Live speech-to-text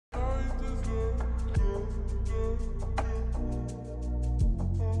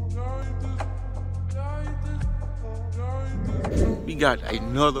We got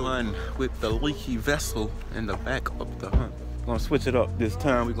another one with the leaky vessel in the back of the hunt. We're gonna switch it up this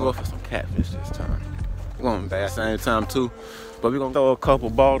time. We're going for some catfish this time. We're going bass same time too, but we're gonna throw a couple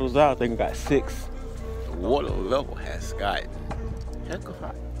bottles out. I think we got 6. The water level has gotten heck of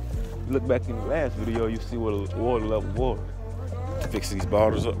high. Look back in the last video, you see what the water level was. Fix these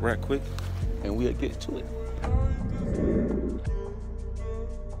bottles up right quick, and we'll get to it.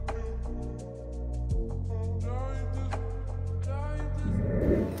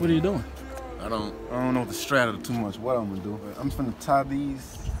 What are you doing? I don't know the strategy too much what I'm gonna do. I'm just gonna tie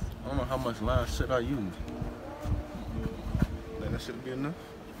these. I don't know how much line should I use. Think that should be enough?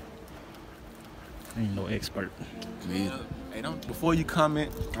 I ain't no expert. Me either. Hey, before you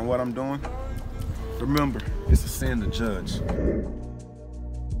comment on what I'm doing, remember, it's a sin to judge.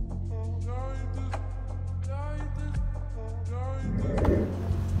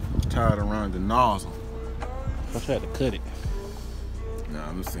 Tie it around the nozzle. I tried to cut it. Nah,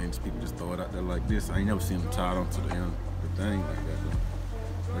 I'm just saying these people just throw it out there like this. I ain't never seen them tied onto the end of the thing like that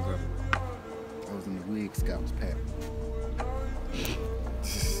though. Like that. I was in the Wig Scouts pack.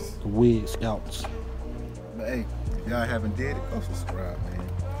 The Wig Scouts. But hey, if y'all haven't did it, go subscribe, man.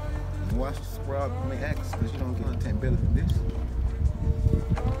 And watch the subscribe and make access because you don't get content better than this.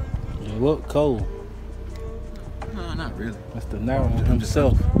 You look cold. No, not really. That's the narrative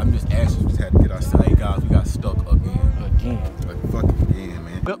himself. I'm just asking, we just had to get outside. Hey guys, we got stuck again. Like fucking again,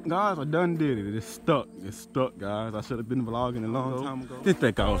 man. Well, guys, I done did it. It's stuck. It's stuck, guys. I should have been vlogging a long time ago. Didn't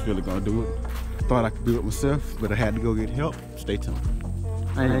think I was really gonna do it. Thought I could do it myself, but I had to go get help. Stay tuned.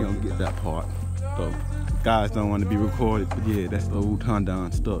 I ain't gonna get that part. So, guys don't want to be recorded, but yeah, that's the old Honda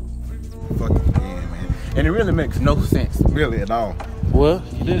stuck. Fucking again, man. And it really makes no sense, really, at all. Well,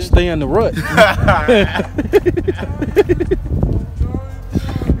 you didn't stay in the rut. You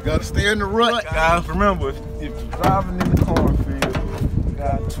gotta stay in the rut, guys. Remember, if you're driving in the cornfield, you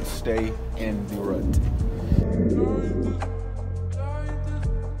got to stay in the rut.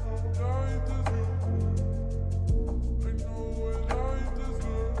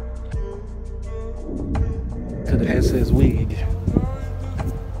 To the SS Wig.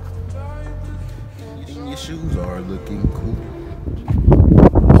 Your shoes are looking cool.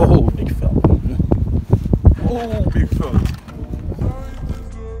 Oh, big fella. Oh, big fella.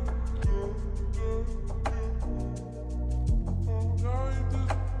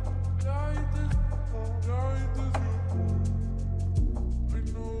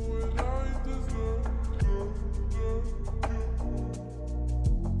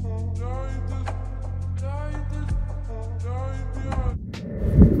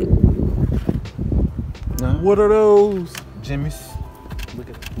 What are those? Jimmy's.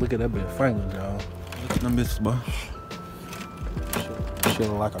 Look at that bit Franklin, y'all. Look at them bitches, boy. Shit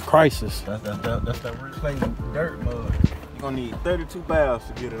like a crisis. That's that real clay dirt mud. You're gonna need 32 baths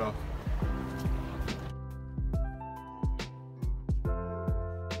to get it off.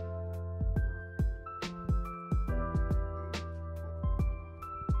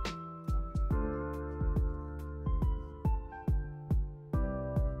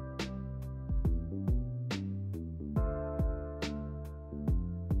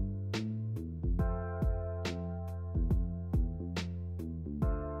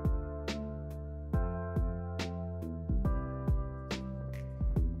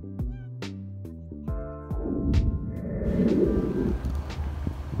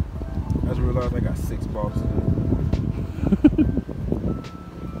 I just realized I got 6 bottles of it.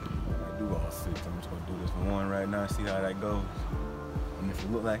 I do all 6. I'm just gonna do this one right now, see how that goes. And if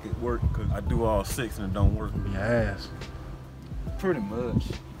it look like it worked, because I do all 6 and it don't work. Your ass. Pretty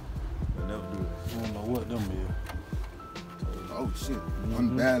much. I never do it. I don't know what them is. Oh shit,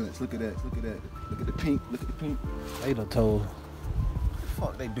 unbalanced. Look at that, look at that. Look at the pink, look at the pink. They done told.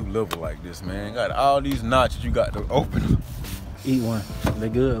 Fuck, they do liver like this, man. Got all these notches you got to open. Eat one. They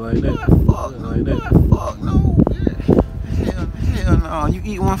good like that. Fuck no, like that. Fuck no. Yeah. Hell no. You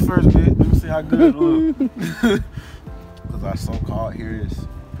eat one first, bitch. Let me see how good it look. Because our so-called here is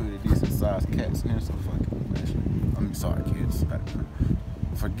pretty decent sized cats in here, so fuck it. I'm sorry, kids.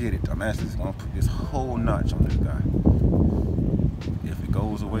 Forget it. I'm actually just gonna put this whole notch on this guy. If it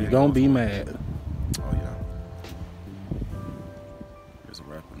goes away, you're gonna be mad. Oh yeah. Just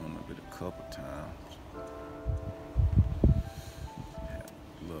wrapping on it a couple times. Yeah,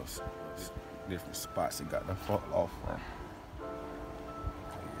 little different spots it got to fall off from.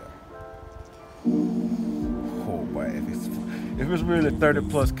 Okay, yeah. Oh boy, if it's really 30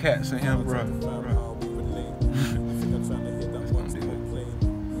 plus cats in here, bro.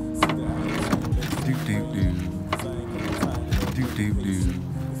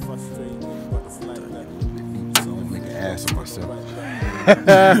 mess with myself.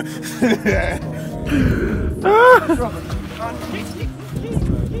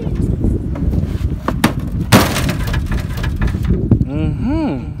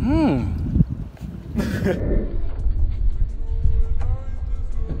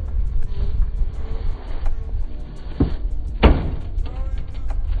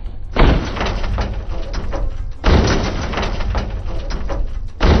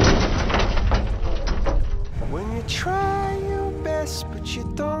 When you try your best but you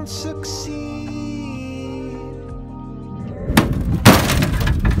don't succeed.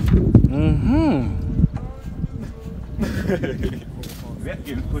 That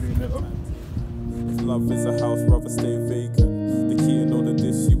getting put in there. If love is a house, rather stay vacant. The key and all of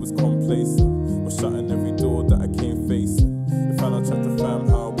this, she was complacent. Was shutting every door that I came facing. If I don't chat to fam,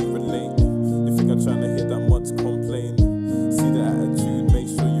 how we relate? You think I'm trying to hear that much complaining? See the attitude, make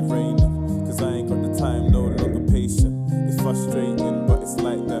sure you're raining. Cause I ain't got the time, no longer patient. It's frustrating, but it's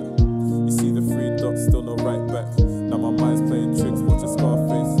like that. You see the 3 dots, still no right back. Now my mind's playing tricks, watch a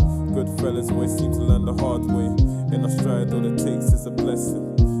Scarface. Good fellas always seem to learn the hard way. In our stride, all it takes is a blessing.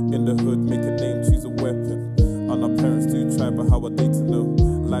 In the hood, make a name, choose a weapon. And our parents do try, but how are they to know?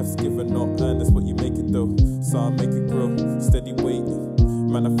 Life's given, not earned, that's what you make it though. So I make it grow, steady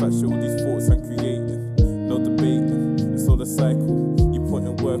waiting. Manufacture all these thoughts I'm creating. No debating, it's all a cycle. You put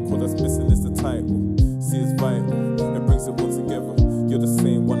in work, all that's missing is the title. See, it's vital, it brings it all together. You're the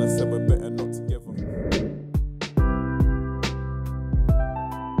same one I said we're better not together.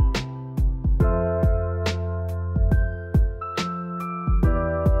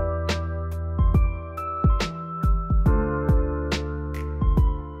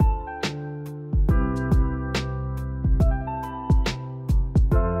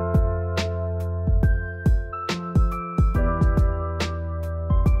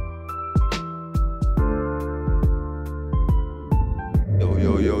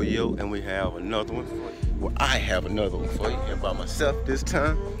 Yo, and we have another one for you. Well, I have another one for you, and by myself this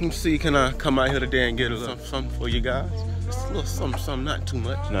time. Let me see, can I come out here today and get something for you guys? Just a little something, not too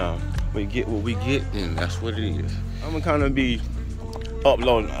much. Now, we get what we get, and that's what it is. I'm gonna kind of be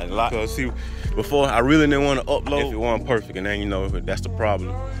uploading a lot. Cause see, before I really didn't want to upload if it wasn't perfect, and then you know that's the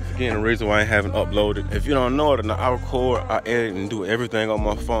problem. Again, the reason why I haven't uploaded. If you don't know it, I record, I edit, and do everything on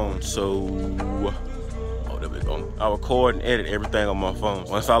my phone. So. I record and edit everything on my phone.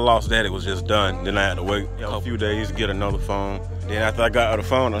 Once I lost that, it was just done. Then I had to wait a few days to get another phone. Then after I got the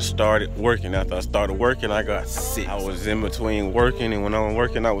phone, I started working. After I started working, I got sick. I was in between working, and when I was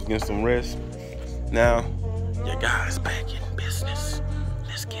working, I was getting some rest. Now, your guy's back in business.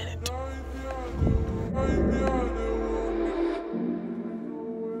 Let's get it.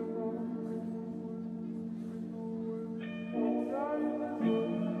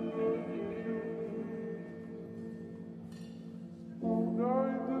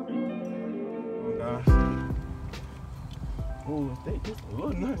 Oh, this a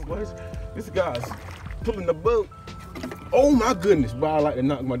little nice, boy. This guy's pulling the boat. Oh my goodness, boy, I like to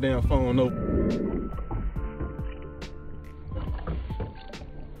knock my damn phone over.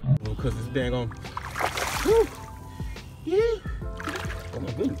 Because it's dang on. Whew. Yeah. Oh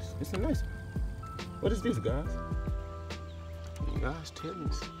my goodness, it's a nice one. What is this, guys? You guys tell me.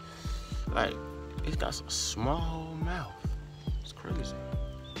 Like, it's got some small mouth. It's crazy.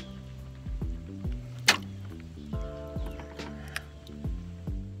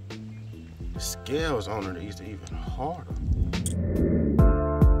 Scales on it is even harder.